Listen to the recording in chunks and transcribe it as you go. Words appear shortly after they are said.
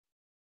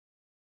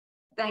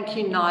Thank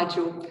you,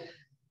 Nigel.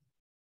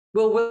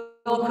 Well,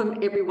 welcome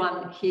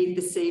everyone here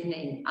this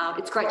evening.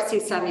 It's great to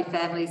see so many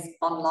families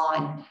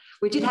online.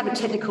 We did have a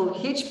technical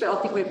hitch, but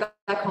I think we're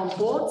back on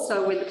board,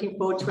 so we're looking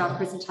forward to our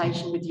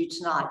presentation with you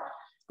tonight.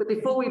 But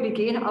before we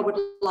begin, I would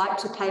like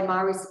to pay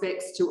my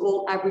respects to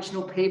all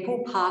Aboriginal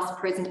people, past,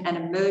 present and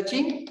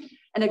emerging,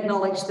 and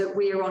acknowledge that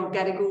we are on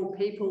Gadigal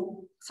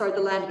people, the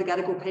land of the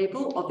Gadigal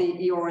people of the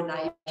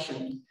Eora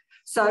Nation.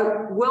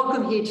 So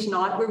welcome here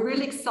tonight. We're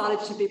really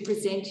excited to be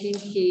presenting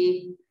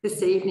here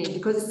this evening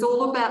because it's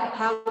all about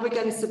how we're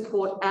going to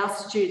support our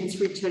students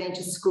returning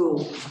to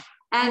school.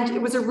 And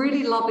it was a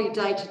really lovely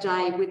day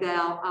today with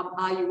our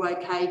Are You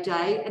OK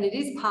Day, and it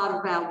is part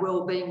of our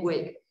Wellbeing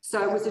Week.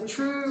 So it was a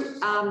true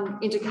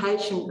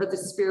indication of the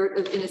spirit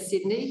of Inner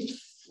Sydney,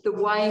 the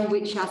way in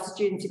which our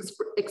students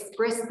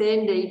express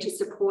their need to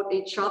support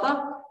each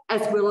other,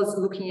 as well as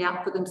looking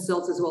out for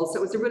themselves as well. So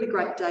it was a really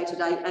great day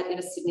today at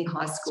Inner Sydney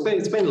High School.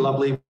 It's been a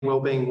lovely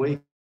Wellbeing Week,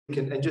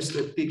 and just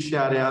a big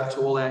shout out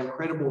to all our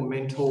incredible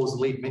mentors,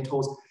 lead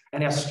mentors,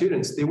 and our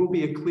students. There will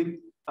be a clip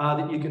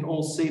that you can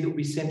all see that will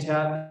be sent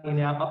out in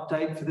our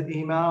update for the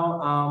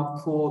email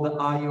for the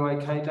Are You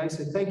OK Day.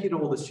 So thank you to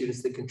all the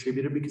students that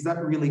contributed, because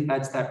that really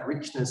adds that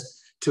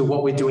richness to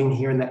what we're doing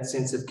here and that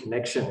sense of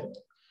connection.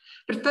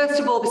 But first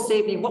of all, this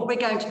evening, what we're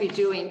going to be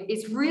doing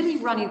is really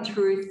running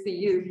through for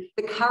you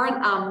the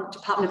current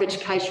Department of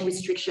Education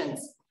restrictions.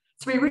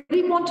 So we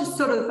really want to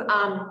sort of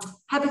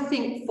have a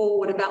think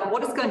forward about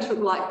what it's going to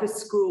look like for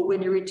school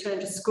when you return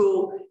to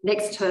school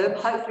next term,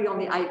 hopefully on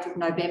the 8th of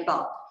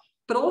November.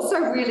 But also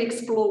really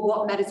explore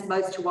what matters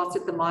most to us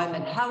at the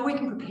moment, how we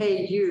can prepare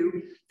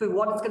you for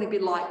what it's going to be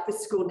like for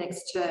school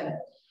next term.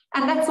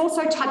 And that's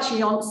also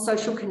touching on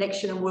social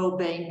connection and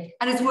wellbeing,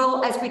 and as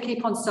well as we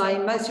keep on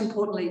saying, most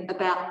importantly,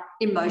 about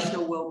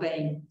emotional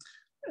wellbeing.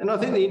 And I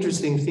think the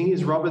interesting thing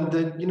is, Robin,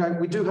 that, you know,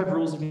 we do have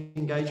rules of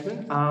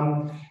engagement.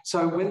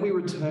 So when we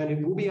return,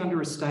 it will be under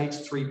a stage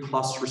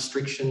 3+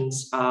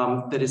 restrictions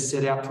that is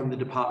set out from the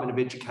Department of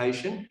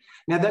Education.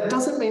 Now, that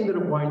doesn't mean that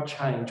it won't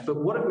change,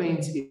 but what it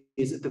means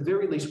is at the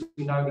very least,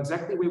 we know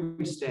exactly where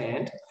we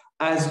stand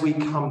as we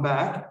come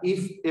back,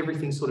 if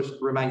everything sort of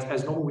remains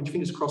as normal, which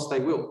fingers crossed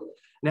they will.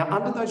 Now,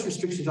 under those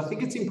restrictions, I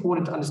think it's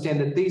important to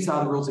understand that these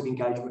are the rules of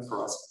engagement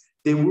for us.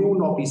 There will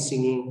not be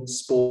singing,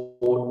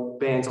 sport,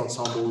 bands,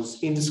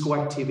 ensembles, inter-school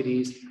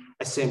activities,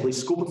 assemblies,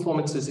 school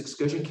performances,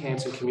 excursion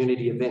camps and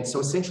community events.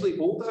 So essentially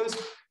all those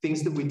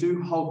things that we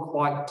do hold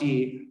quite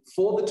dear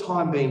for the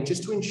time being,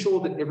 just to ensure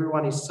that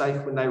everyone is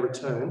safe when they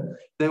return,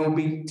 they will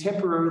be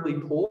temporarily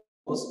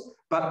paused.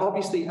 But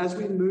obviously, as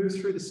we move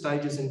through the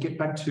stages and get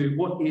back to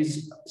what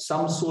is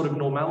some sort of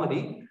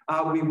normality,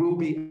 we will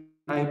be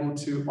able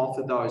to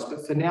offer those.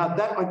 But for now,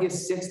 that, I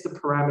guess, sets the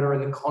parameter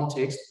and the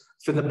context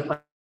for the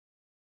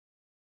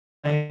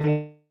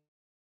planning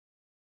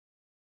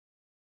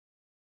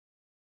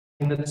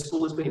that the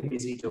school has been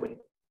busy doing.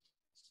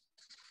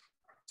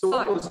 So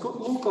what does it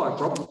look like,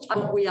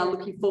 Rob? We are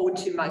looking forward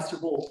to most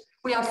of all.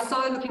 We are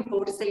so looking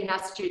forward to seeing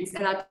our students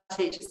and our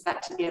teachers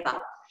back together.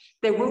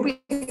 There will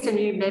be some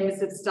new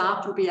members of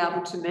staff who will be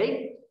able to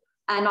meet.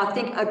 And I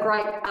think a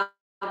great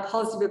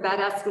positive about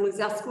our school is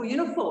our school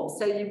uniform.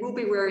 So you will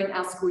be wearing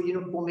our school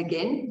uniform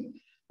again.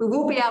 We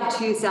will be able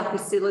to use our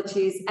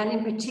facilities, and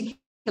in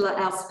particular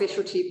our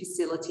specialty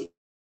facilities.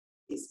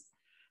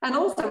 And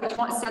also, which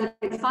might sound a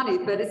bit funny,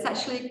 but it's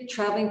actually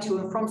travelling to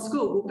and from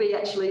school will be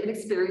actually an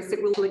experience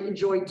that we'll really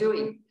enjoy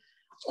doing.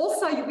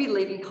 Also, you'll be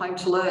leaving home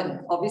to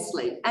learn,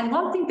 obviously. And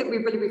one thing that we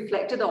really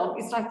reflected on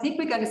is I think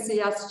we're going to see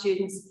our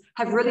students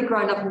have really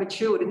grown up and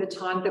matured in the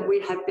time that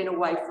we have been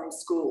away from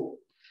school.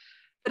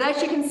 But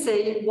as you can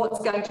see, what's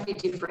going to be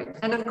different?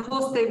 And of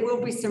course, there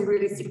will be some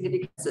really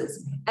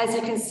significances. As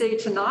you can see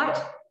tonight,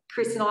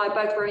 Chris and I are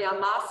both wearing our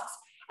masks,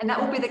 and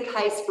that will be the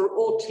case for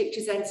all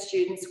teachers and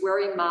students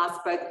wearing masks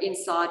both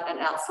inside and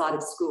outside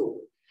of school.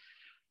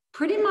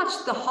 Pretty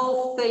much the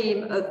whole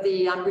theme of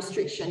the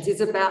restrictions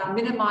is about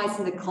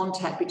minimising the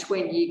contact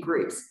between year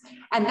groups.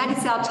 And that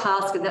is our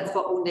task, and that's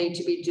what we'll need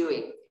to be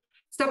doing.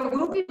 So we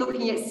will be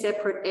looking at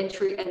separate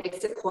entry and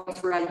exit points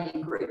for our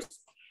year groups.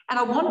 And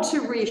I want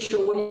to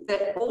reassure you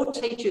that all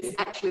teachers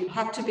actually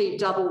have to be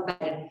double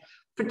vetted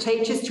for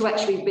teachers to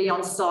actually be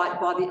on site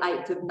by the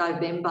 8th of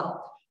November.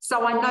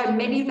 So I know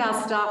many of our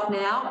staff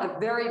now are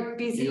very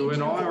busy. You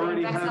and I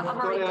already have got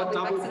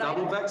our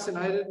double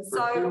vaccinated for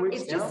a few weeks now.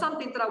 So it's just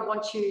something that I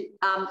want you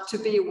to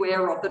be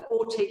aware of, that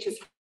all teachers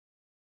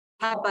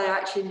they are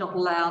actually not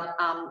allowed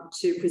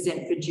to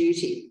present for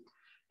duty.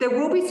 There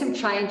will be some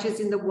changes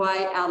in the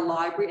way our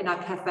library and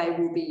our cafe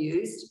will be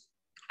used.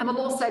 And we'll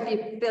also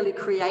be fairly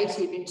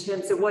creative in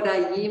terms of what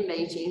our year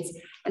meetings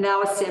and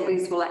our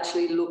assemblies will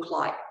actually look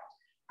like.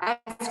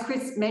 As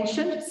Chris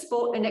mentioned,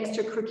 sport and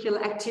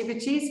extracurricular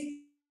activities,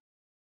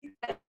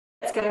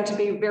 it's going to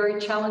be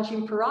very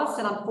challenging for us.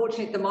 And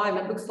unfortunately, at the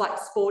moment, it looks like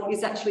sport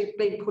is actually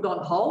being put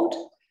on hold.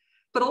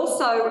 But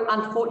also,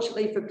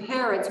 unfortunately for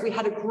parents, we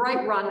had a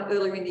great run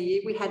earlier in the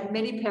year. We had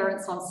many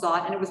parents on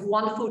site, and it was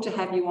wonderful to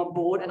have you on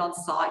board and on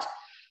site.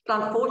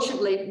 But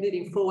unfortunately,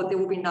 moving forward, there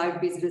will be no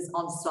visitors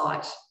on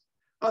site.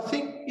 I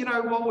think,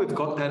 while we've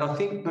got that,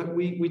 but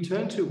we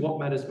turn to what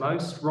matters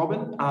most,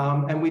 Robin,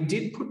 and we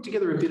did put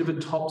together a bit of a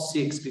top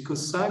 6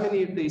 because so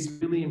many of these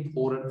are really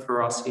important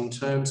for us in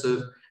terms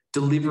of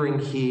delivering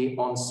here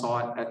on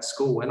site at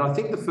school. And I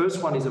think the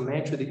first one is a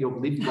mantra that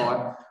you've lived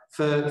by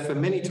for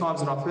many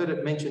times, and I've heard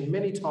it mentioned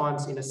many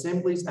times in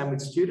assemblies and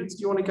with students.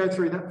 Do you want to go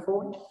through that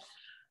for me?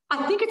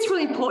 I think it's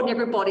really important,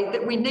 everybody,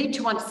 that we need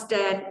to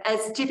understand,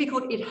 as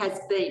difficult it has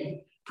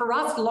been, for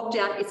us,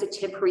 lockdown is a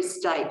temporary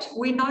state.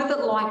 We know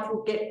that life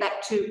will get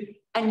back to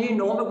a new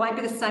norm. It won't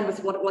be the same as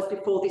what it was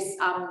before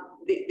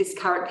this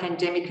current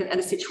pandemic and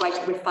the situation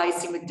we're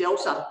facing with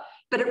Delta.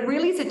 But it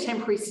really is a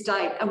temporary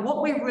state. And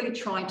what we're really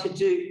trying to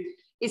do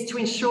is to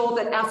ensure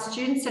that our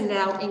students are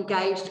now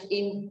engaged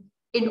in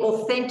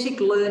authentic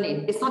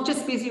learning. It's not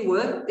just busy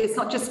work. It's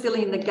not just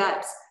filling in the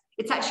gaps.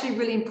 It's actually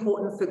really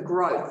important for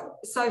growth.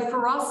 So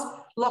for us,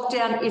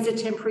 lockdown is a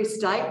temporary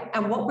state,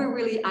 and what we're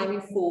really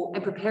aiming for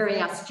and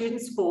preparing our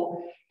students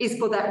for is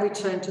for that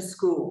return to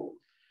school.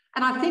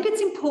 And I think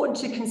it's important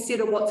to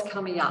consider what's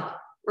coming up.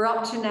 We're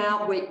up to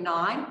now week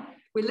 9.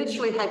 We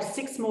literally have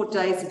 6 more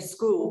days of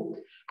school,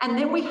 and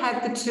then we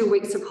have the 2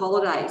 weeks of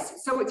holidays.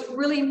 So it's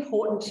really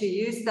important to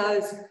use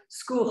those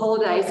school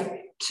holidays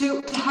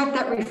to have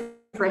that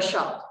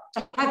refresher,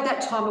 to have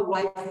that time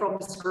away from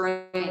the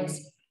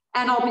screens.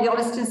 And I'll be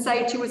honest and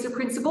say to you as a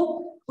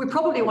principal, we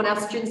probably want our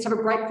students to have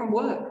a break from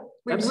work.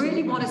 We Absolutely.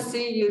 Really want to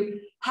see you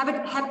have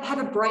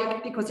a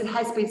break because it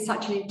has been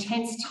such an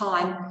intense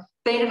time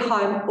being at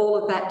home all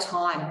of that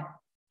time.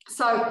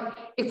 So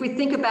if we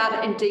think about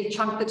it and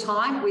de-chunk the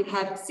time, we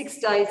have 6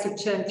 days of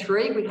term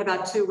 3, we have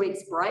our 2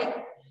 weeks break,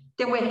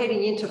 then we're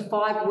heading into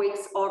 5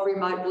 weeks of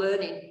remote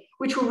learning,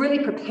 which will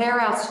really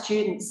prepare our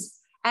students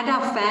and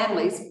our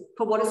families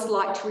for what it's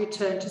like to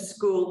return to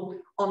school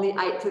on the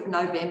 8th of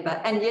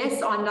November. And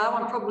yes, I know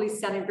I'm probably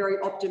sounding very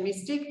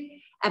optimistic,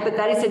 but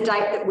that is a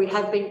date that we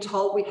have been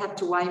told we have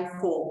to aim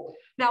for.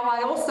 Now,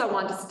 I also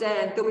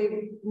understand there will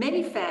be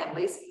many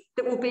families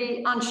that will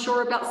be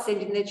unsure about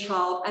sending their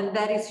child, and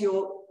that is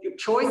your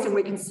choice, and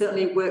we can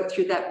certainly work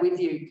through that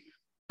with you.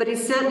 But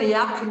it's certainly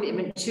our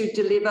commitment to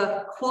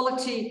deliver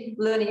quality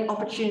learning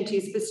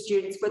opportunities for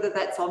students, whether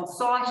that's on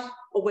site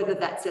or whether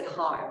that's at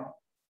home.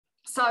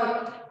 So,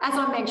 as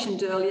I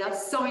mentioned earlier,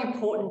 so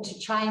important to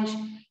change,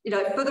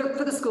 for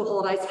the school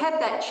holidays, have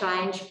that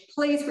change,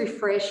 please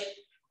refresh.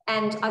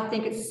 And I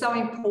think it's so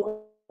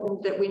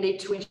important that we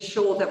need to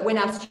ensure that when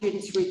our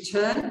students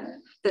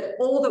return, that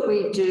all that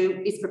we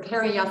do is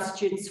preparing our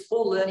students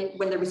for learning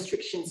when the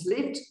restrictions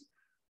lift.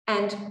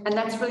 And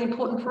that's really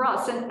important for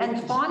us.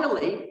 And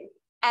finally,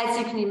 as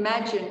you can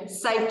imagine,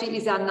 safety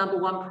is our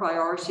 #1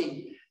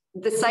 priority.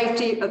 The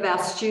safety of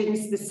our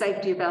students, the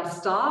safety of our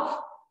staff.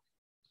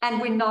 And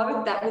we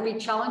know that will be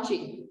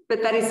challenging,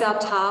 but that is our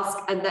task,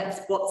 and that's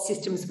what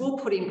systems we'll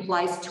put in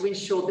place to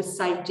ensure the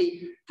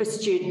safety for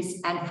students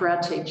and for our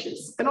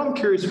teachers. And I'm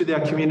curious with our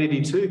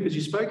community too, because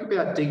you spoke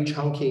about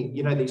de-chunking,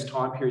 these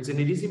time periods, and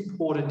it is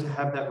important to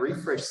have that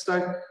refresh.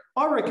 So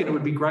I reckon it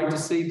would be great to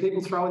see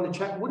people throw in the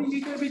chat, what are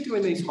you going to be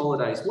doing these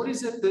holidays? What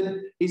is it that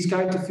is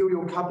going to fill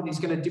your cup and is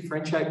going to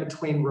differentiate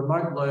between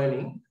remote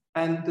learning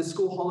and the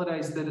school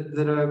holidays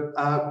that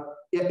are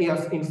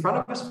in front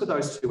of us for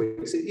those 2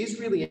 weeks? It is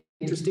really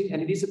interesting,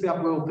 and it is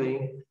about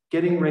well-being,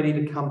 getting ready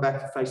to come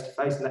back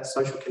face-to-face and that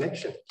social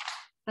connection.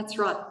 That's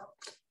right.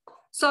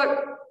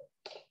 So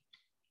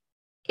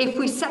if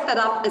we set that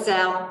up as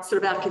that's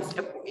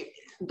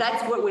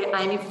what we're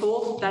aiming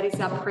for, that is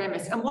our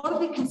premise. And what are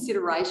the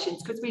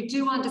considerations? Because we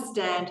do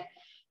understand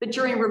that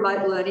during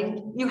remote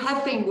learning, you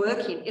have been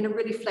working in a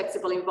really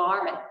flexible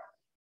environment.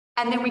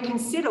 And then we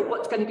consider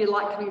what's going to be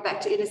like coming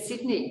back to inner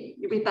Sydney.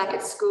 You'll be back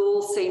at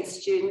school, seeing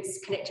students,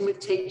 connecting with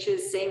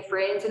teachers, seeing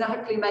friends, and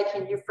hopefully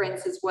making new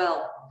friends as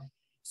well.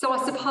 So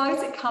I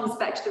suppose it comes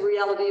back to the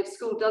reality of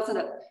school, doesn't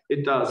it?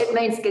 It does. It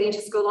means getting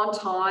to school on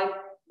time,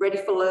 ready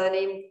for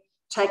learning,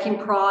 taking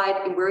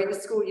pride in wearing the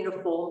school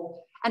uniform,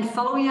 and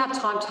following our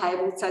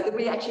timetable so that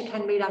we actually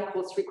can meet our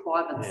course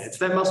requirements. Yeah, it's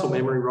that muscle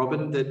memory,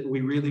 Robin, that we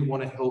really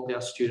want to help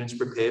our students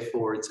prepare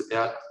for. It's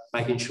about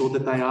making sure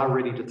that they are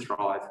ready to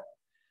thrive.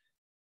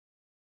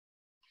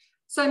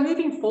 So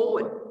moving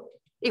forward,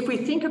 if we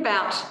think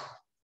about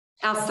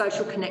our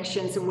social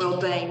connections and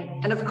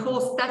wellbeing, and of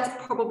course,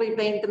 that's probably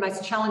been the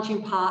most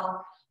challenging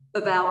part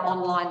of our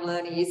online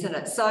learning, isn't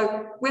it?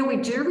 So when we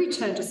do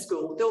return to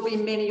school, there'll be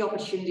many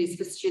opportunities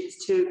for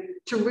students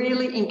to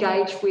really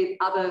engage with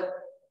other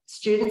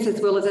students,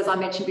 as well as I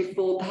mentioned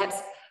before,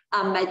 perhaps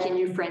making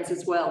new friends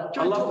as well.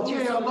 I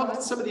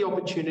love some of the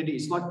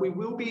opportunities. Like we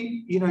will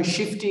be,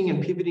 shifting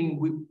and pivoting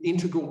with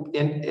integral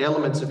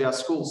elements of our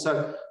school.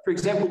 So, for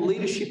example,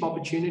 leadership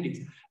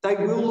opportunities, they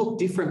will look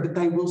different, but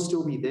they will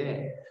still be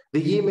there. The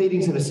year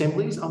meetings and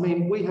assemblies,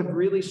 we have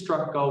really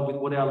struck gold with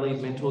what our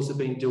lead mentors have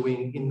been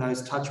doing in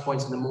those touch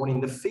points in the morning.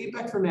 The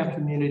feedback from our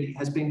community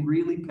has been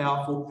really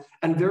powerful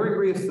and very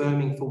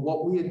reaffirming for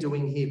what we are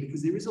doing here,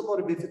 because there is a lot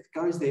of effort that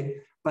goes there,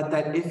 but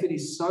that effort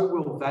is so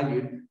well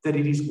valued that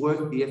it is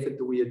worth the effort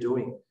that we are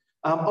doing.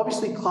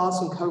 Obviously, class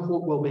and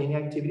cohort wellbeing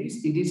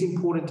activities, it is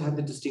important to have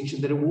the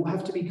distinction that it will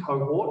have to be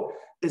cohort.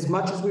 As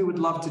much as we would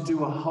love to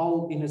do a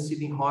whole inner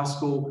Sydney High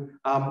School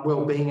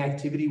wellbeing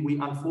activity, we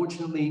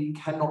unfortunately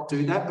cannot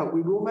do that, but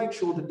we will make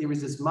sure that there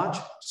is as much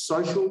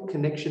social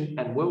connection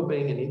and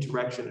wellbeing and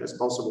interaction as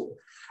possible.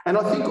 And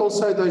I think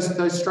also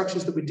those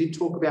structures that we did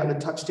talk about in the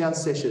touchdown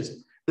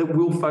sessions that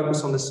will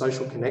focus on the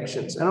social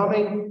connections. And I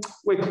mean,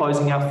 we're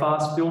closing our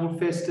Fast Film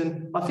Fest,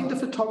 and I think the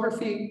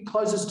photography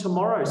closes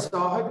tomorrow.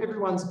 So I hope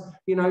everyone's,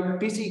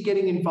 busy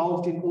getting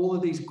involved in all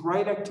of these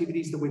great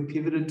activities that we've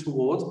pivoted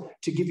towards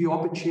to give you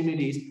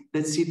opportunities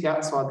that sit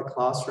outside the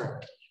classroom.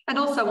 And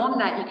also on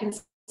that, you can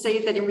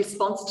see that in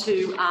response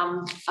to,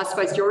 I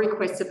suppose, your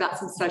requests about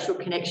some social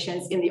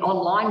connections in the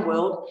online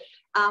world,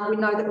 we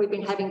know that we've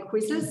been having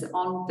quizzes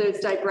on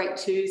Thursday, break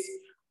twos,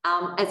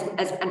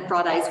 and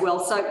Friday as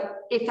well. So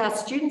if our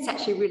students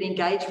actually really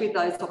engage with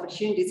those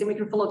opportunities, then we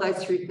can follow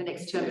those through for the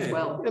next term as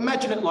well.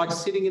 Imagine it like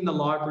sitting in the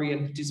library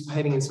and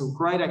participating in some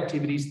great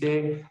activities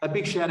there. A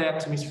big shout out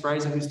to Miss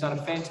Fraser, who's done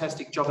a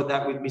fantastic job of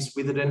that with Miss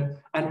Witherden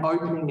and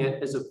opening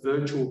it as a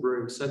virtual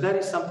room. So that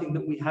is something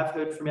that we have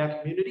heard from our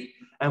community,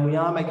 and we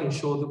are making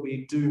sure that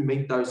we do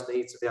meet those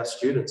needs of our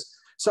students.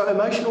 So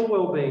emotional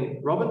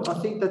wellbeing, Robin, I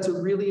think that's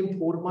a really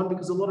important one,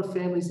 because a lot of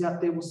families out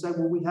there will say,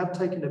 well, we have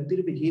taken a bit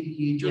of a hit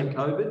here during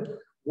COVID.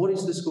 What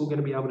is the school going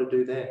to be able to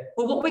do there?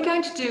 Well, what we're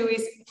going to do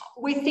is,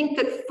 we think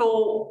that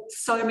for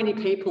so many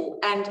people,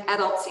 and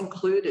adults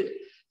included,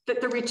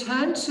 that the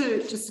return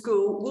to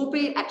school will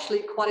be actually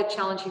quite a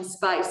challenging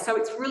space. So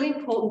it's really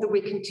important that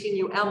we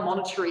continue our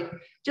monitoring,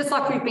 just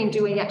like we've been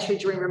doing actually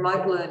during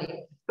remote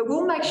learning. But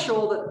we'll make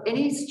sure that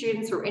any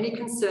students or any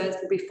concerns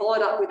will be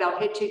followed up with our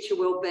head teacher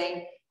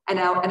wellbeing and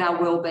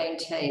our wellbeing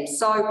team.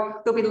 So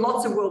there'll be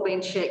lots of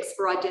wellbeing checks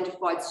for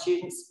identified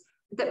students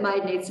that may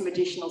need some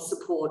additional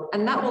support.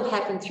 And that will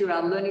happen through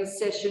our learning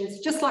sessions,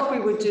 just like we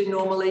would do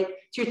normally,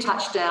 through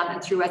touchdown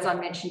and through, as I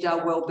mentioned,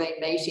 our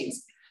wellbeing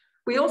meetings.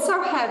 We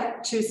also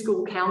have 2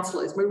 school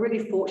counsellors. We're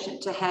really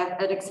fortunate to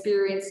have an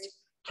experienced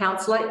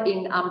counsellor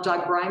in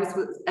Doug Graham,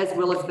 as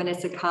well as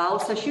Vanessa Carl.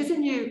 So she's a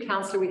new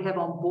counsellor we have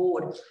on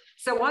board.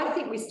 So I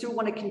think we still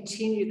want to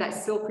continue that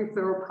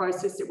self-referral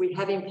process that we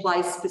have in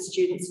place for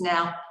students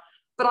now.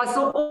 But I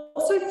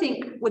also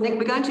think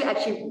we're going to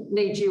actually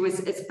need you as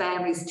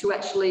families to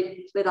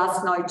actually let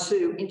us know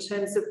too, in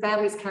terms of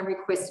families can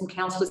request some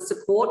counsellor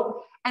support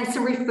and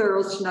some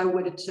referrals to know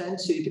where to turn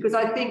to, because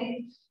I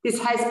think this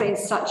has been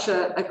such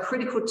a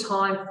critical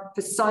time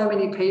for so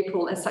many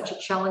people and such a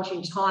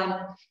challenging time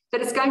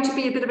that it's going to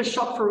be a bit of a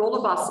shock for all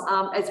of us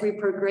as we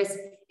progress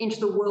into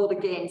the world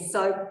again.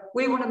 So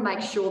we want to make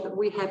sure that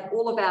we have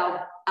all of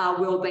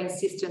our wellbeing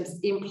systems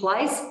in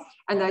place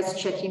and those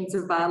check-ins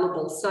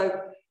available. So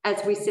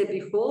as we said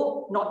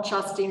before, not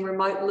just in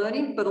remote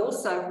learning, but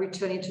also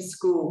returning to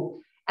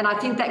school. And I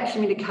think that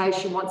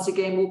communication, once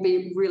again, will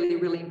be really,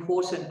 really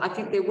important. I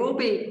think there will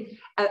be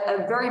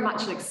a very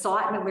much an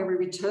excitement when we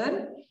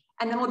return,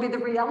 and then will be the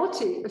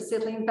reality of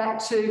settling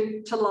back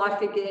to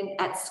life again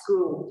at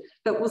school.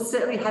 But we'll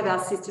certainly have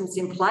our systems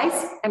in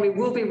place, and we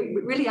will be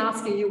really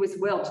asking you as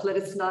well to let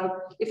us know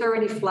if there are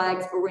any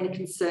flags or any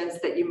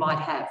concerns that you might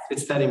have.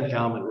 It's that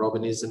empowerment,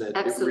 Robin, isn't it?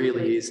 Absolutely. It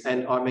really is.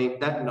 And I mean,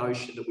 that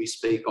notion that we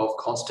speak of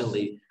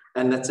constantly,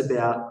 and that's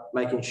about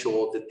making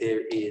sure that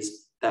there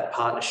is that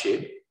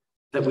partnership,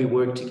 that we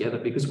work together,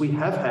 because we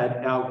have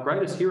had our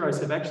greatest heroes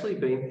have actually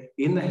been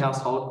in the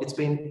household. It's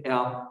been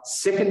our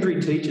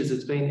secondary teachers.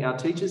 It's been our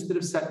teachers that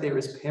have sat there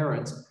as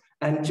parents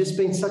and just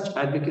been such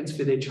advocates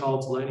for their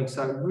child's learning.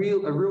 So a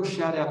real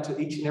shout out to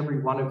each and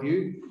every one of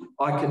you.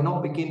 I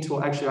cannot begin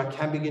to, actually I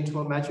can begin to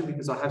imagine,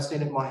 because I have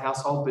seen it in my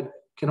household, but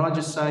can I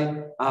just say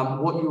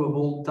what you have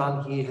all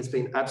done here has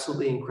been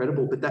absolutely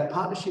incredible. But that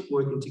partnership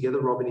working together,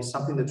 Robin, is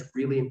something that's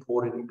really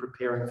important in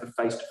preparing for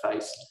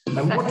face-to-face.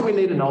 And what do we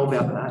need to know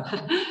about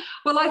that?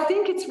 Well, I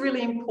think it's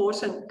really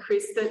important,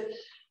 Chris, that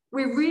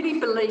we really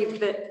believe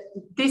that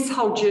this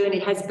whole journey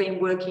has been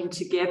working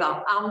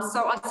together.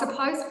 So I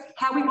suppose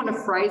how we want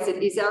to phrase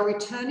it is our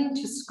returning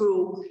to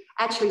school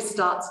actually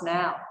starts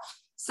now.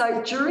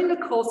 So during the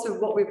course of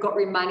what we've got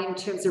remaining in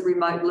terms of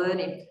remote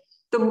learning,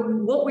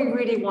 what we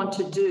really want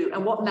to do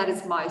and what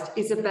matters most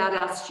is about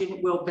our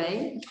student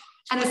wellbeing,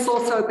 and it's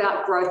also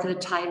about growth and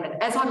attainment.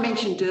 As I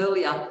mentioned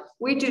earlier,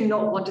 we do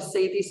not want to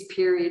see this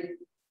period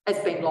as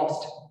being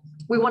lost.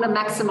 We want to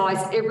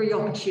maximise every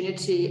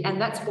opportunity,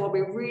 and that's why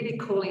we're really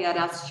calling out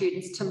our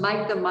students to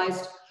make the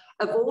most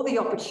of all the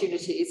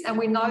opportunities. And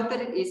we know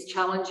that it is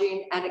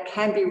challenging and it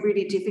can be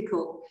really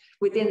difficult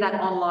within that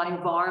online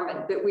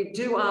environment, but we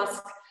do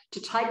ask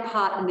to take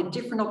part in the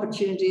different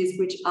opportunities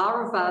which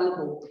are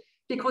available,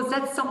 because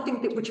that's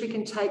something which we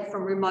can take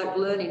from remote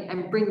learning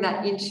and bring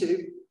that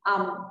into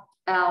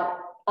our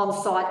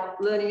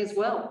on-site learning as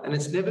well. And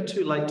it's never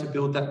too late to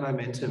build that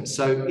momentum.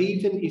 So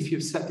even if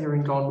you've sat there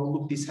and gone, well,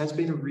 look, this has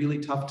been a really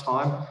tough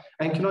time.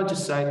 And can I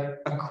just say,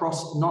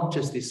 across not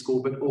just this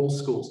school, but all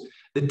schools,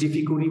 the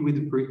difficulty with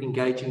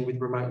engaging with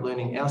remote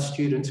learning. Our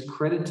students,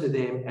 credit to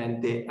them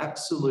and their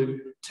absolute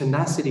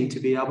tenacity to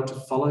be able to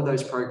follow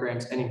those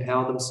programs and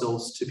empower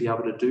themselves to be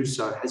able to do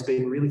so has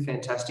been really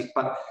fantastic.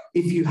 But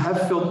if you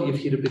have felt that you've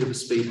hit a bit of a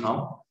speed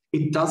hump,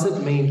 it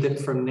doesn't mean that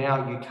from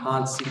now you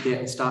can't sit there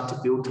and start to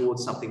build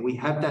towards something. We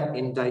have that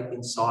end date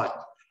in sight.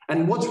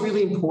 And what's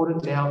really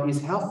important now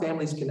is how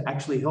families can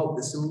actually help.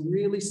 There's some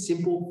really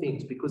simple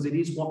things because it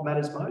is what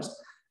matters most.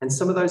 And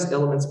some of those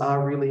elements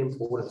are really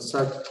important.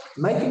 So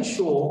making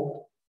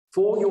sure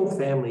for your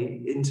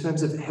family in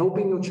terms of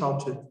helping your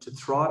child to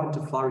thrive and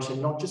to flourish and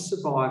not just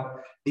survive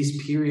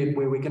this period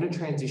where we're going to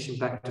transition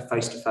back to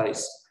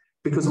face-to-face.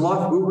 Because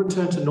life will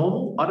return to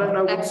normal. I don't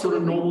know what sort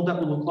of normal that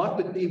will look like,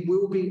 but it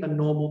will be a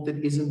normal that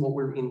isn't what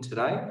we're in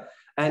today.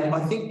 And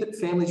I think that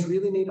families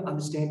really need to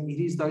understand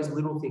it is those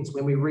little things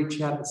when we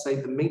reach out and say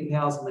the meet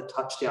nows and the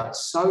touchdowns,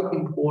 so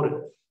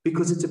important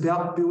because it's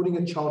about building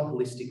a child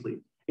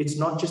holistically. It's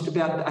not just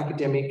about the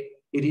academic.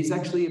 It is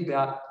actually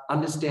about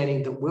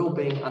understanding that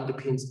well-being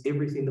underpins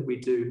everything that we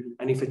do.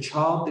 And if a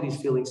child that is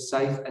feeling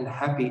safe and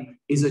happy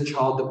is a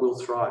child that will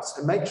thrive.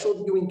 So make sure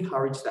that you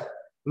encourage that.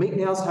 Meet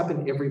nows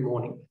happen every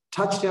morning.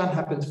 Touchdown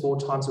happens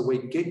 4 times a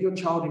week. Get your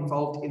child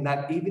involved in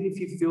that, even if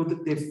you feel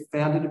that they've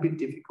found it a bit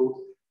difficult.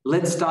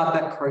 Let's start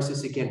that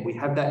process again. We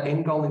have that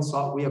end goal in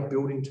sight. We are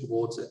building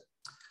towards it.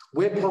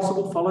 Where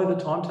possible, follow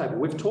the timetable.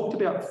 We've talked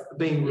about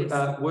being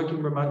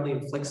working remotely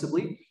and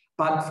flexibly,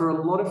 but for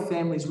a lot of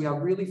families, we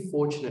are really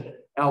fortunate.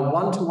 Our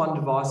one-to-one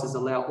devices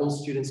allow all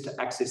students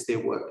to access their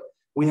work.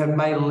 We have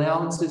made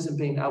allowances and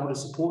been able to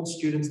support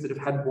students that have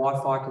had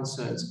Wi-Fi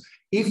concerns.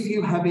 If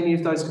you have any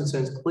of those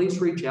concerns,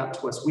 please reach out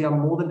to us. We are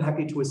more than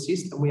happy to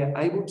assist, and we are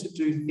able to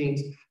do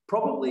things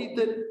probably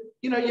that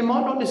you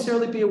might not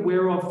necessarily be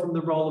aware of from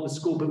the role of a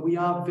school, but we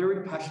are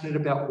very passionate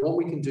about what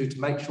we can do to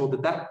make sure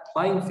that that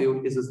playing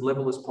field is as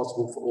level as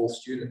possible for all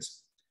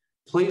students.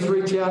 Please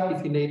reach out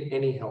if you need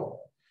any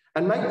help.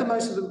 And make the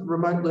most of the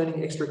remote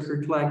learning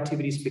extracurricular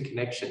activities for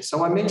connection.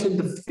 So I mentioned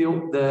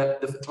the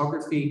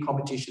photography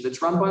competition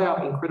that's run by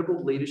our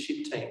incredible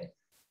leadership team.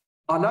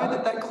 I know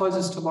that that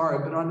closes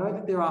tomorrow, but I know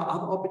that there are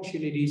other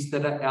opportunities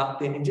that are out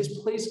there, and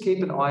just please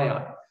keep an eye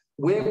out.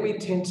 Where we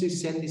tend to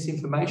send this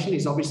information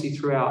is obviously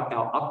through our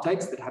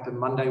updates that happen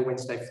Monday,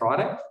 Wednesday,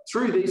 Friday,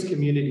 through these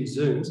community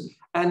Zooms,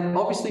 and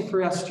obviously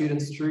for our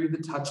students through the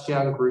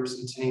touchdown groups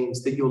and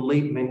teams that your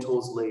lead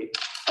mentors lead.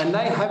 And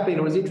they have been,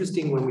 it was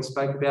interesting when we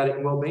spoke about it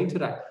in Wellbeing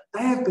today,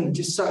 they have been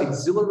just so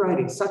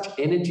exhilarating, such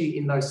energy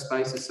in those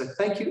spaces. So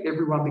thank you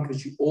everyone,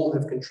 because you all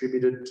have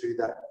contributed to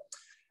that.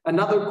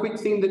 Another quick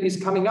thing that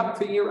is coming up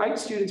for Year 8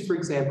 students, for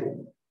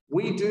example,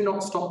 we do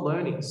not stop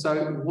learning.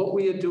 So what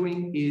we are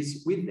doing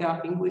is with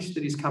our English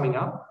that is coming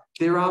up,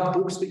 there are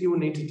books that you will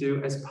need to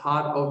do as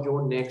part of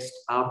your next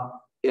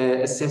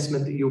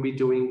assessment that you'll be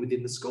doing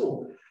within the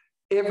school.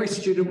 Every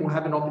student will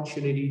have an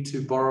opportunity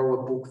to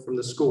borrow a book from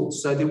the school.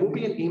 So there will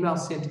be an email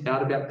sent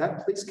out about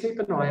that. Please keep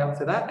an eye out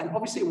for that. And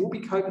obviously it will be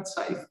COVID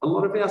safe. A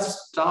lot of our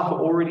staff are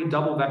already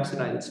double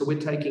vaccinated. So we're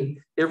taking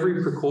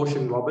every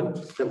precaution, Robin,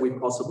 that we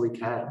possibly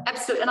can.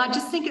 Absolutely. And I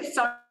just think it's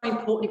so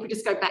important if we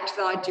just go back to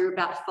the idea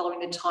about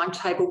following the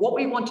timetable. What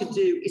we want to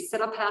do is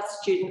set up our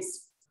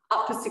students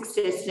up for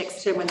success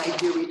next term when they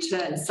do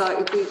return.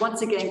 So if we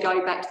once again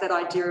go back to that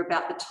idea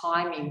about the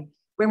timing,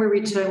 when we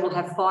return, we'll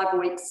have 5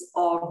 weeks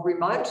of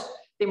remote.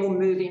 Then we'll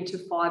move into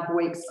 5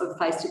 weeks of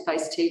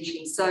face-to-face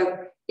teaching. So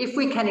if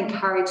we can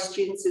encourage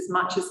students as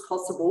much as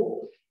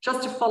possible,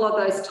 just to follow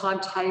those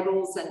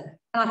timetables, and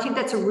I think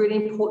that's a really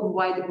important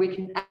way that we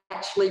can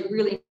actually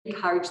really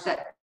encourage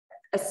that,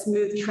 a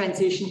smooth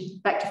transition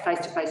back to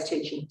face-to-face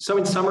teaching. So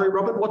in summary,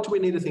 Robert, what do we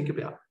need to think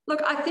about?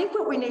 Look, I think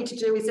what we need to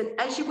do is that,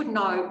 as you would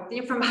know, the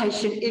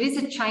information, it is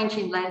a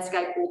changing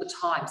landscape all the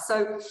time.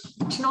 So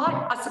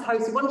tonight, I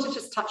suppose we wanted to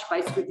just touch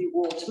base with you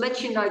all to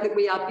let you know that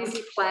we are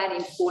busy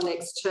planning for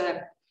next term,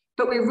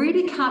 but we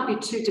really can't be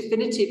too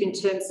definitive in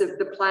terms of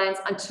the plans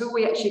until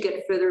we actually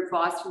get further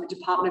advice from the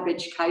Department of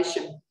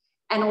Education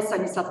and also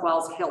New South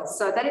Wales Health.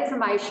 So that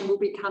information will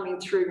be coming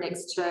through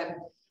next term.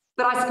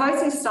 But I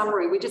suppose in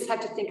summary, we just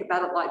have to think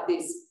about it like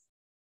this.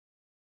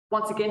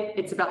 Once again,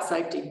 it's about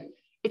safety.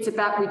 It's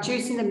about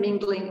reducing the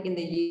mingling in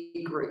the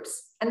year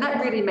groups. And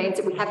that really means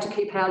that we have to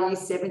keep our Year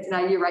 7s and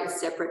our Year 8s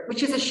separate,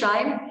 which is a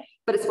shame,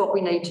 but it's what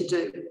we need to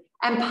do.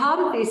 And part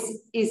of this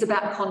is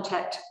about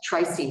contact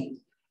tracing.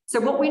 So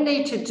what we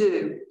need to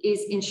do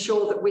is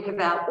ensure that we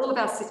have all of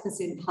our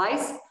systems in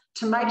place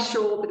to make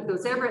sure that if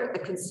there's ever a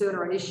concern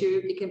or an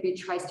issue, it can be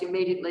traced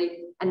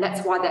immediately. And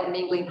that's why that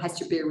mingling has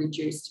to be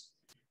reduced.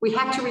 We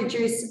have to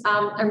reduce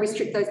and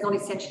restrict those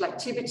non-essential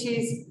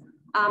activities.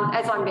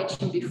 As I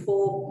mentioned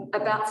before,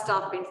 about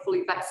staff being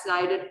fully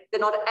vaccinated. They're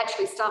not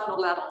actually, staff not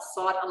allowed on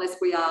site unless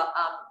we are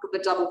got the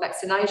double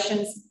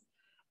vaccinations.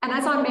 And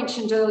as I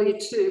mentioned earlier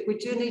too, we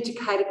do need to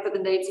cater for the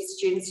needs of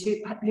students who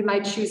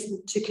may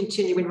choose to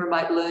continue in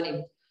remote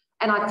learning.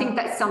 And I think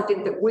that's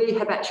something that we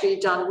have actually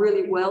done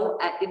really well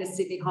at Inner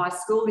Sydney High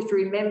School. If you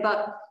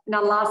remember in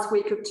our last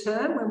week of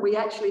term, when we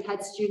actually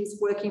had students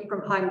working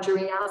from home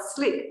during our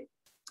slip.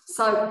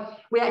 So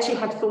we actually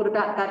have thought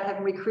about that,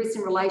 haven't we, Chris,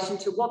 in relation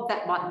to what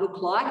that might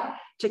look like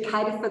to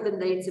cater for the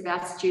needs of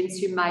our students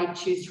who may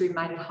choose to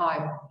remain at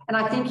home. And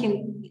I think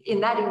in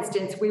that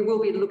instance, we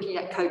will be looking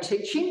at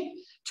co-teaching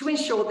to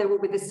ensure there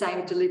will be the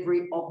same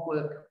delivery of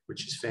work.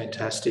 Which is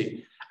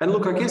fantastic. And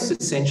look, I guess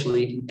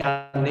essentially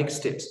our next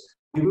steps,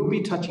 we will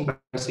be touching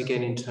base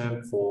again in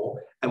term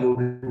 4, and we'll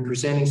be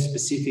presenting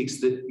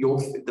specifics that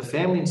the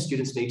family and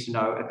students need to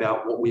know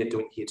about what we are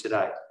doing here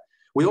today.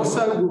 We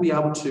also will be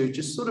able to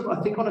just sort of,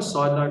 I think on a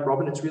side note,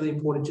 Robin, it's really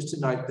important just to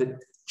note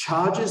that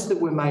charges that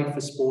were made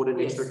for sport and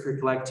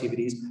extracurricular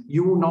activities,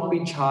 you will not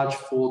be charged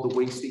for the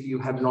weeks that you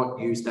have not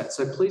used that.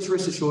 So please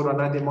rest assured, I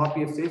know there might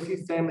be a fair few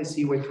families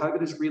here where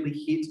COVID has really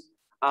hit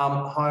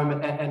home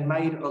and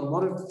made a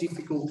lot of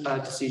difficult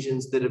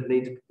decisions that have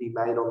needed to be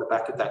made on the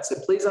back of that. So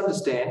please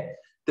understand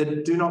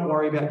that do not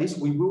worry about this.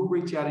 We will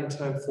reach out in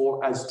term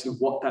 4 as to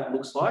what that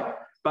looks like,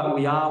 but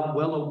we are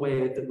well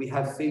aware that we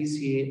have fees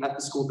here at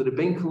the school that have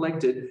been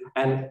collected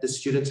and the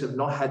students have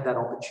not had that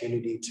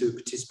opportunity to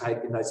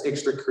participate in those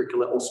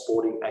extracurricular or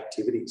sporting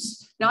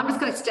activities. Now I'm just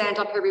going to stand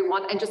up,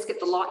 everyone, and just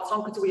get the lights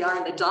on because we are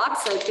in the dark,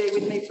 so bear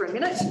with me for a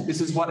minute. This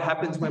is what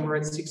happens when we're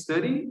at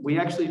 6:30. We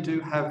actually do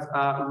have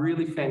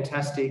really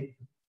fantastic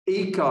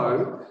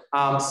eco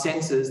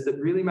sensors that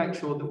really make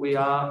sure that we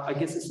are, I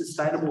guess, a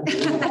sustainable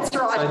building. That's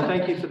right. So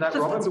thank you for that,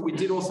 Robin. But we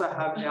did also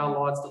have our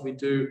lights that we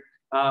do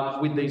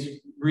with these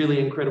really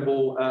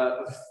incredible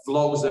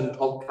vlogs and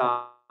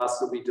podcasts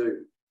that we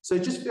do. So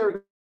just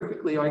very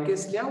quickly, I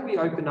guess now we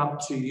open up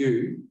to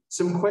you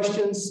some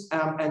questions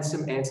and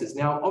some answers.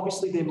 Now,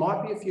 obviously, there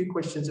might be a few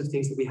questions of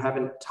things that we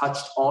haven't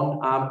touched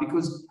on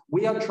because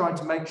we are trying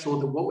to make sure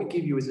that what we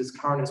give you is as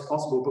current as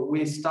possible, but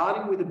we're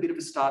starting with a bit of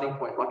a starting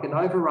point, like an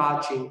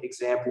overarching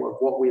example of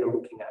what we are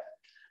looking at.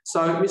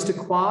 So, Mr.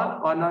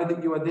 Kwan, I know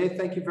that you are there.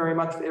 Thank you very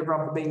much for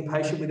everyone for being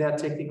patient with our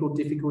technical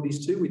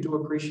difficulties too. We do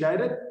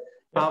appreciate it.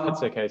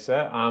 That's okay,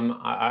 sir.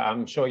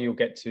 I'm sure you'll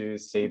get to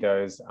see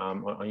those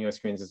on your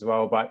screens as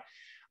well, but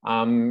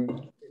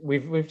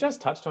we've just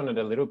touched on it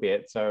a little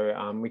bit, so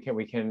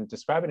we can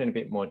describe it in a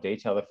bit more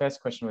detail. The first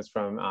question was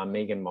from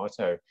Megan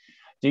Motto.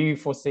 Do you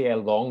foresee a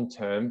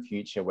long-term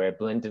future where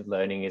blended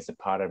learning is a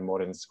part of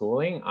modern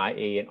schooling,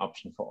 i.e. an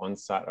option for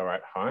on-site or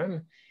at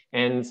home?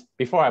 And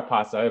before I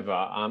pass over,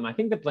 I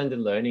think that blended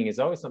learning is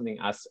always something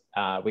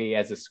we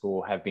as a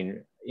school have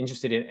been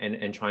interested in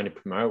and trying to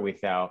promote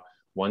with our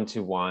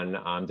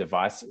one-to-one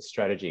device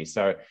strategy.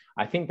 So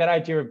I think that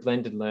idea of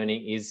blended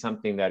learning is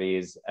something that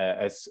is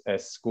a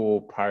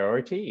school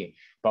priority,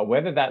 but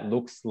whether that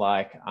looks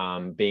like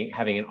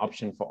having an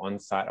option for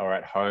on-site or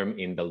at home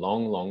in the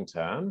long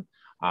term,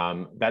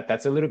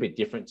 that's a little bit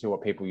different to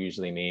what people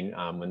usually mean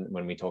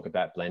when we talk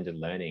about blended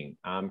learning.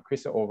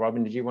 Chris or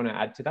Robin, did you want to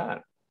add to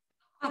that?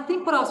 I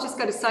think what I was just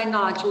going to say,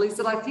 Nigel, is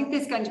that I think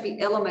there's going to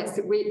be elements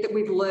that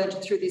we've learned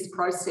through this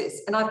process.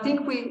 And I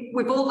think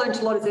we've all learned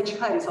a lot as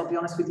educators, I'll be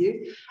honest with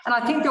you. And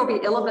I think there'll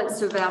be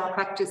elements of our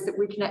practice that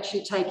we can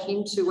actually take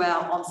into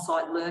our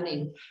on-site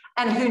learning.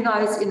 And who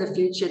knows, in the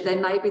future, there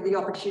may be the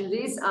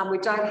opportunities. We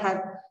don't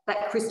have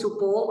that crystal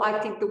ball. I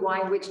think the way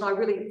in which, and I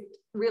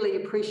really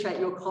appreciate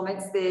your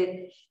comments there,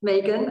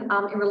 Megan,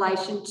 in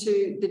relation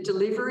to the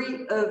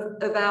delivery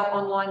of our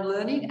online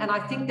learning. And I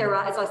think there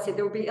are, as I said,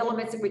 there will be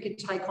elements that we can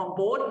take on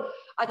board.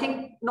 I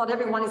think not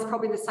everyone is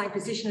probably in the same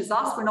position as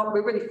us.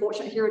 We're really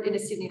fortunate here at Inner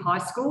Sydney High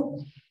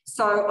School.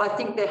 So I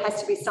think there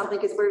has to be something,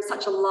 because we're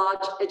such a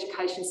large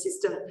education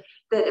system,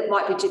 that it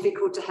might be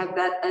difficult to have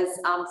that as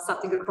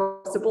something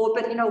across the board.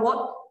 But you know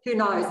what? Who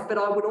knows? But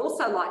I would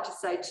also like to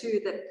say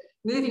too that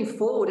moving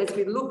forward, as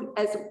we look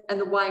and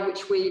the way in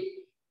which we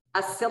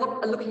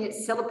are looking at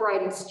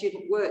celebrating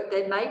student work,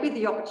 there may be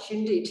the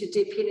opportunity to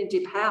dip in and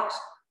dip out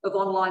of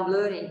online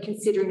learning,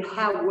 considering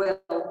how well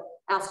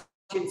our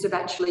students have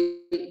actually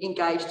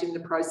engaged in the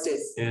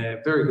process. Yeah,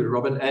 very good,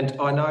 Robin. And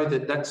I know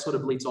that sort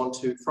of leads on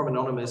to, from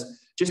Anonymous,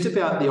 just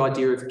about the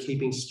idea of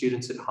keeping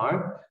students at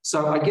home.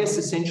 So I guess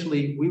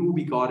essentially we will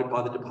be guided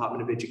by the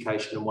Department of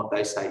Education and what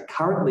they say.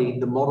 Currently,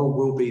 the model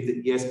will be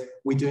that, yes,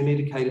 we do need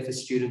to cater for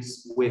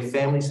students where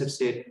families have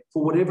said,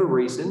 for whatever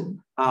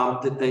reason,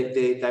 that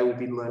they will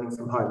be learning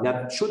from home.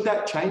 Now, should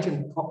that change,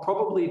 and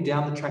probably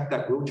down the track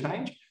that will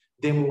change,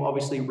 then we'll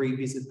obviously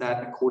revisit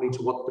that according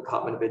to what the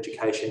Department of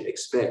Education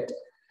expect.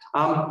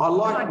 I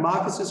like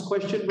Marcus's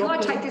question. Can I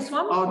take this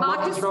one?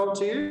 Marcus, throw it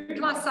to you.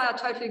 Can I say I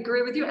totally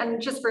agree with you?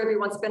 And just for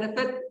everyone's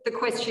benefit, the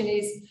question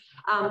is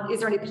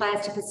there any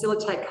plans to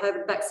facilitate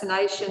COVID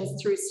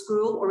vaccinations through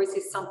school, or is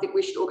this something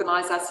we should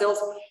organise ourselves?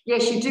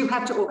 Yes, you do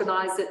have to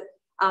organise it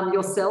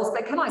yourselves.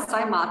 But can I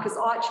say, Marcus,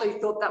 I actually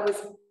thought that was,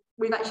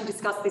 we've actually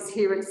discussed this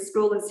here at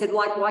school and said,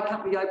 like, why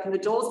can't we open the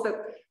doors? But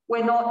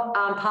we're not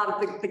part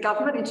of the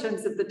government in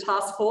terms of the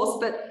task force,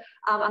 but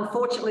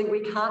unfortunately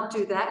we can't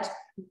do that.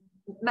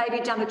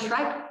 Maybe down the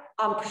track,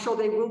 I'm sure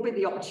there will be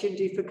the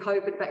opportunity for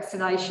COVID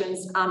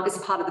vaccinations as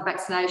part of the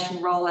vaccination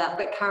rollout,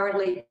 but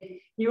currently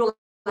you will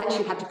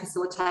actually have to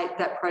facilitate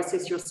that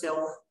process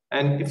yourself.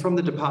 And from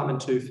the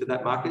department too, for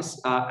that, Marcus,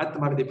 at the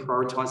moment they're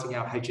prioritising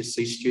our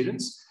HSC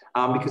students.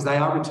 because they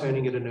are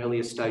returning at an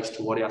earlier stage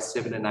to what our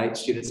 7 and 8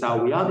 students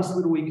are. We are this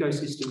little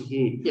ecosystem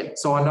here. Yep.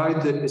 So I know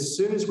that as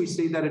soon as we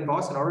see that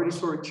advice, and I already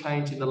saw it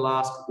change in the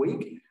last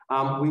week,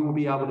 we will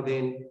be able to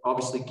then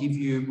obviously give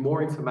you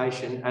more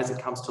information as it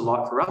comes to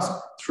light for us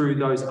through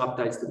those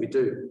updates that we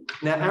do.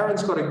 Now,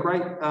 Aaron's got a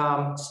great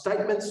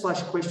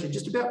statement/question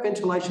just about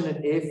ventilation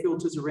and air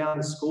filters around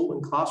the school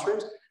and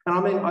classrooms. And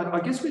I mean, I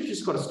guess we've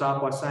just got to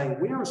start by saying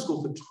we are a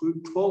school for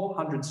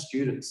 1,200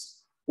 students.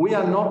 We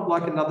are not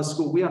like another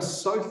school. We are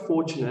so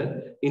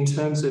fortunate in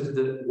terms of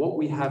what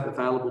we have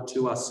available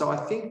to us. So I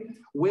think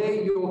where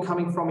you're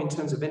coming from in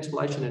terms of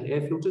ventilation and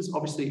air filters,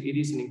 obviously it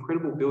is an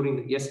incredible building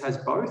that, yes, has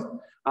both,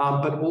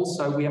 but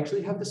also we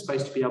actually have the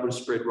space to be able to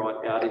spread right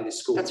out in this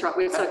school. That's right,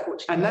 we're so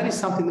fortunate. And that is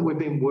something that we've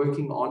been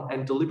working on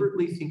and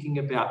deliberately thinking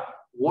about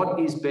what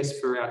is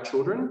best for our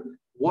children,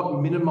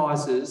 what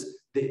minimises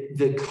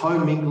the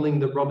co-mingling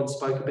that Robin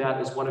spoke about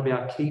as one of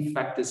our key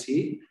factors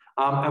here.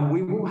 And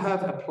we will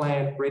have a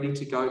plan ready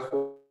to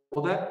go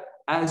for that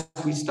as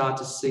we start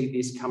to see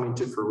this come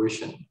into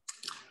fruition.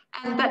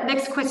 And that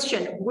next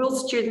question, will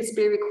students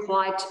be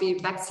required to be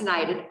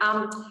vaccinated?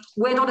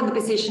 We're not in the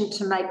position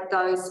to make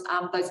those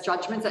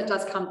judgments. That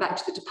does come back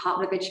to the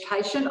Department of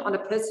Education. On a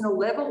personal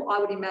level, I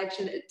would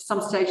imagine at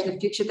some stage in the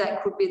future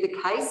that could be the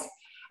case.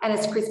 And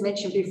as Chris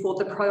mentioned before,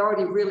 the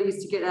priority really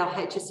is to get our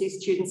HSC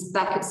students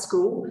back at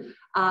school.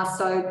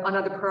 So I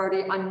know the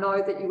priority, I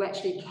know that you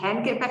actually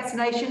can get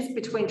vaccinations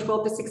between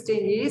 12 to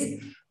 16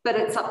 years, but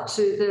it's up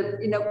to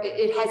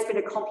it has been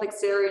a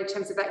complex area in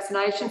terms of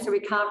vaccination, so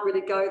we can't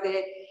really go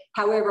there.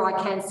 However, I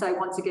can say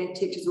once again,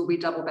 teachers will be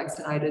double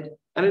vaccinated.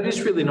 And it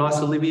is really nice,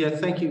 Olivia.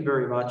 Thank you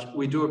very much.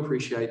 We do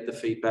appreciate the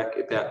feedback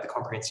about the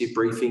comprehensive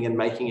briefing and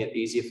making it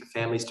easier for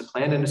families to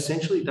plan. And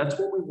essentially, that's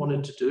what we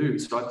wanted to do.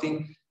 So I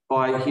think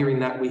by hearing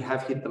that, we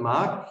have hit the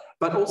mark.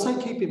 But also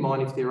keep in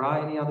mind, if there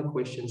are any other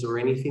questions or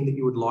anything that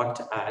you would like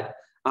to add,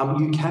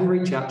 you can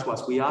reach out to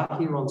us. We are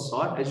here on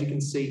site, as you can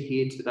see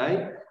here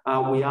today.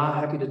 We are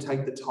happy to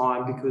take the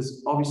time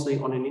because obviously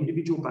on an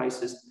individual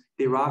basis,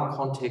 there are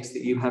contexts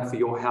that you have for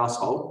your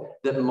household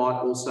that might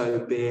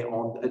also bear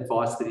on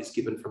advice that is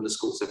given from the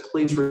school. So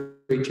please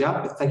reach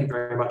out. But thank you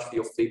very much for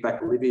your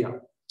feedback,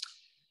 Olivia.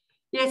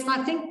 Yes,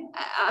 and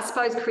I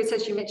suppose, Chris,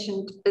 as you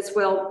mentioned as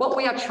well, what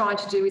we are trying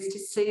to do is to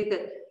see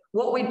that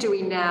what we're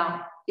doing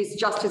now is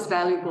just as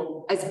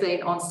valuable as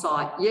being on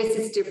site. Yes,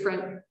 it's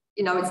different.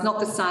 It's not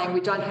the same.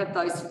 We don't have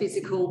those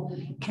physical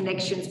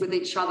connections with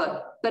each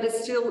other, but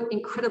it's still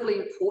incredibly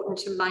important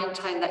to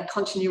maintain that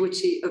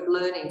continuity of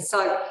learning.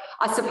 So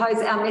I suppose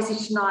our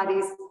message tonight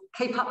is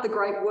keep up the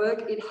great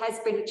work. It has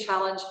been a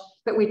challenge,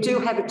 but we do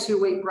have a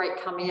 2-week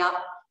break coming up.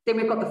 Then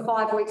we've got the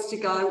 5 weeks to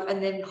go,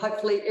 and then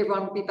hopefully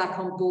everyone will be back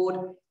on board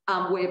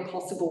where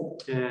possible.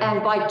 Yeah.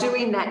 And by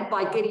doing that,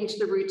 by getting into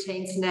the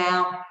routines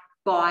now,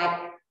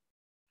 by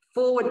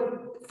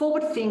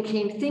forward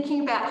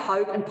thinking about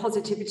hope and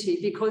positivity,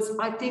 because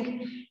I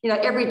think,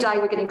 every day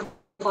we're getting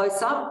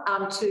closer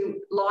to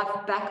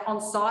life back on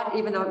site,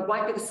 even though it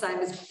won't be the same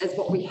as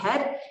what we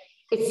had.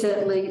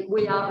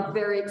 We are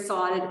very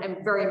excited and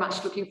very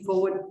much looking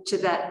forward to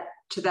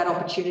that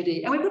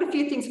opportunity. And we've got a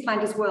few things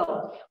planned as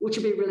well, which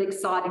will be really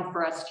exciting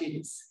for our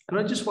students. And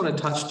I just want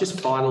to touch just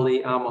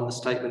finally on the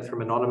statement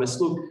from Anonymous.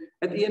 Look,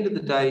 at the end of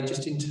the day,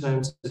 just in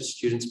terms of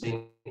students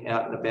being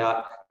out and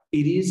about,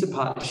 it is a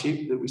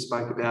partnership that we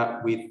spoke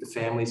about with the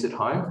families at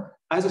home.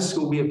 As a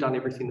school, we have done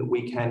everything that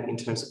we can in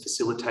terms of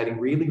facilitating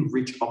really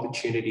rich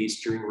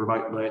opportunities during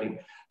remote learning.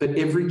 But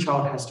every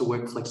child has to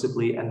work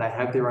flexibly and they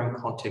have their own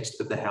context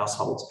of the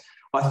households.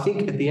 I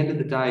think at the end of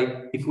the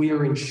day, if we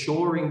are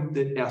ensuring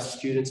that our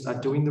students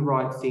are doing the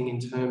right thing in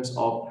terms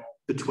of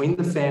between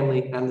the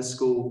family and the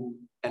school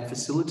and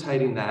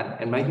facilitating that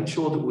and making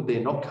sure that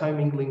they're not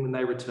commingling when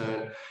they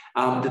return,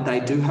 that they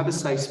do have a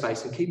safe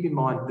space. And keep in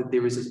mind that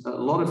there is a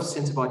lot of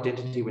sense of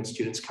identity when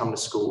students come to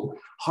school.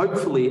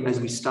 Hopefully, as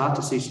we start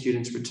to see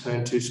students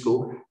return to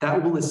school,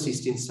 that will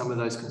assist in some of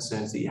those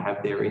concerns that you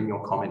have there in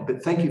your comment.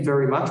 But thank you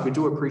very much. We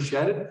do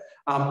appreciate it.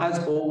 As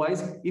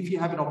always, if you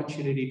have an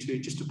opportunity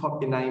to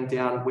pop your name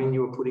down when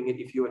you are putting it,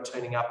 if you are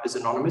turning up as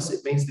anonymous,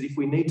 it means that if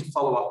we need to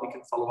follow up, we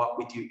can follow up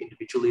with you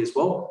individually as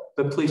well.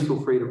 But please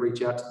feel free to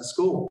reach out to the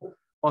school.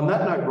 On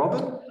that note,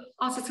 Robin?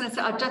 I was just going to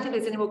say, I don't think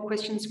there's any more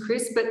questions,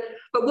 Chris, but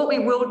what we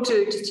will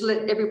do, just to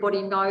let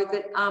everybody know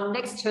that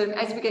next term,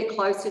 as we get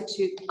closer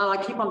to,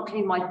 I keep on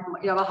pinning my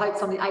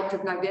hopes on the 8th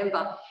of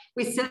November,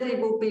 we certainly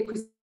will be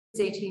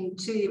presenting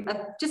to you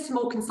just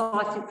more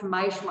concise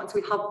information once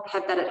we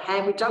have that at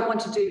hand. We don't want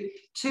to do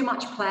too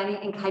much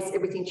planning in case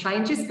everything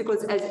changes,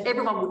 because as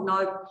everyone would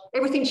know,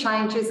 everything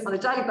changes on a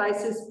daily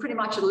basis, pretty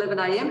much at 11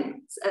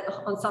 a.m.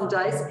 on some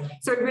days.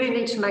 So we really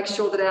need to make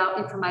sure that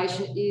our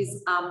information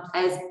is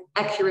as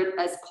accurate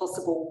as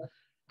possible.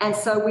 And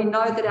so we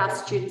know that our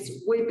students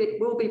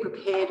will be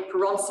prepared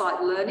for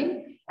on-site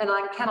learning. And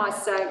can I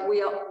say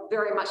we are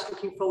very much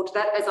looking forward to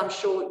that, as I'm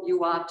sure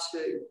you are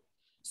too.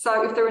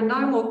 So if there are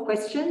no more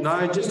questions.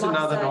 No, just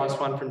another nice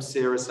one from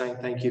Sarah saying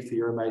thank you for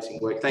your amazing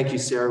work. Thank you,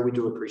 Sarah. We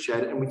do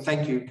appreciate it. And we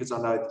thank you because I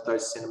know that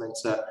those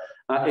sentiments are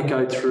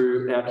echoed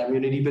through our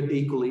community, but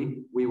equally,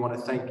 we want to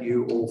thank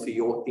you all for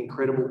your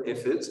incredible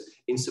efforts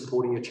in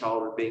supporting your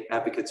child and being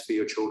advocates for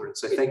your children.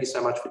 So thank you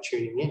so much for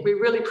tuning in. We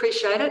really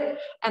appreciate it.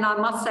 And I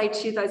must say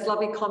to you, those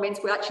lovely comments,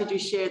 we actually do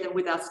share them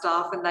with our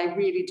staff and they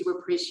really do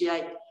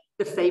appreciate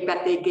the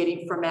feedback they're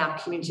getting from our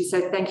community.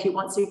 So thank you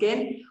once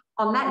again.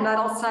 On that note,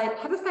 I'll say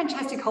have a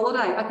fantastic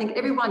holiday. I think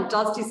everyone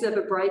does deserve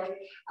a break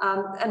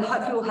and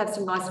hopefully we'll have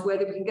some nice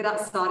weather. We can get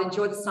outside,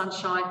 enjoy the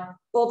sunshine,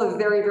 all the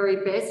very,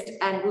 very best,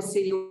 and we'll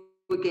see you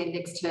again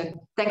next term.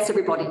 Thanks,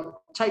 everybody.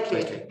 Take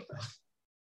care.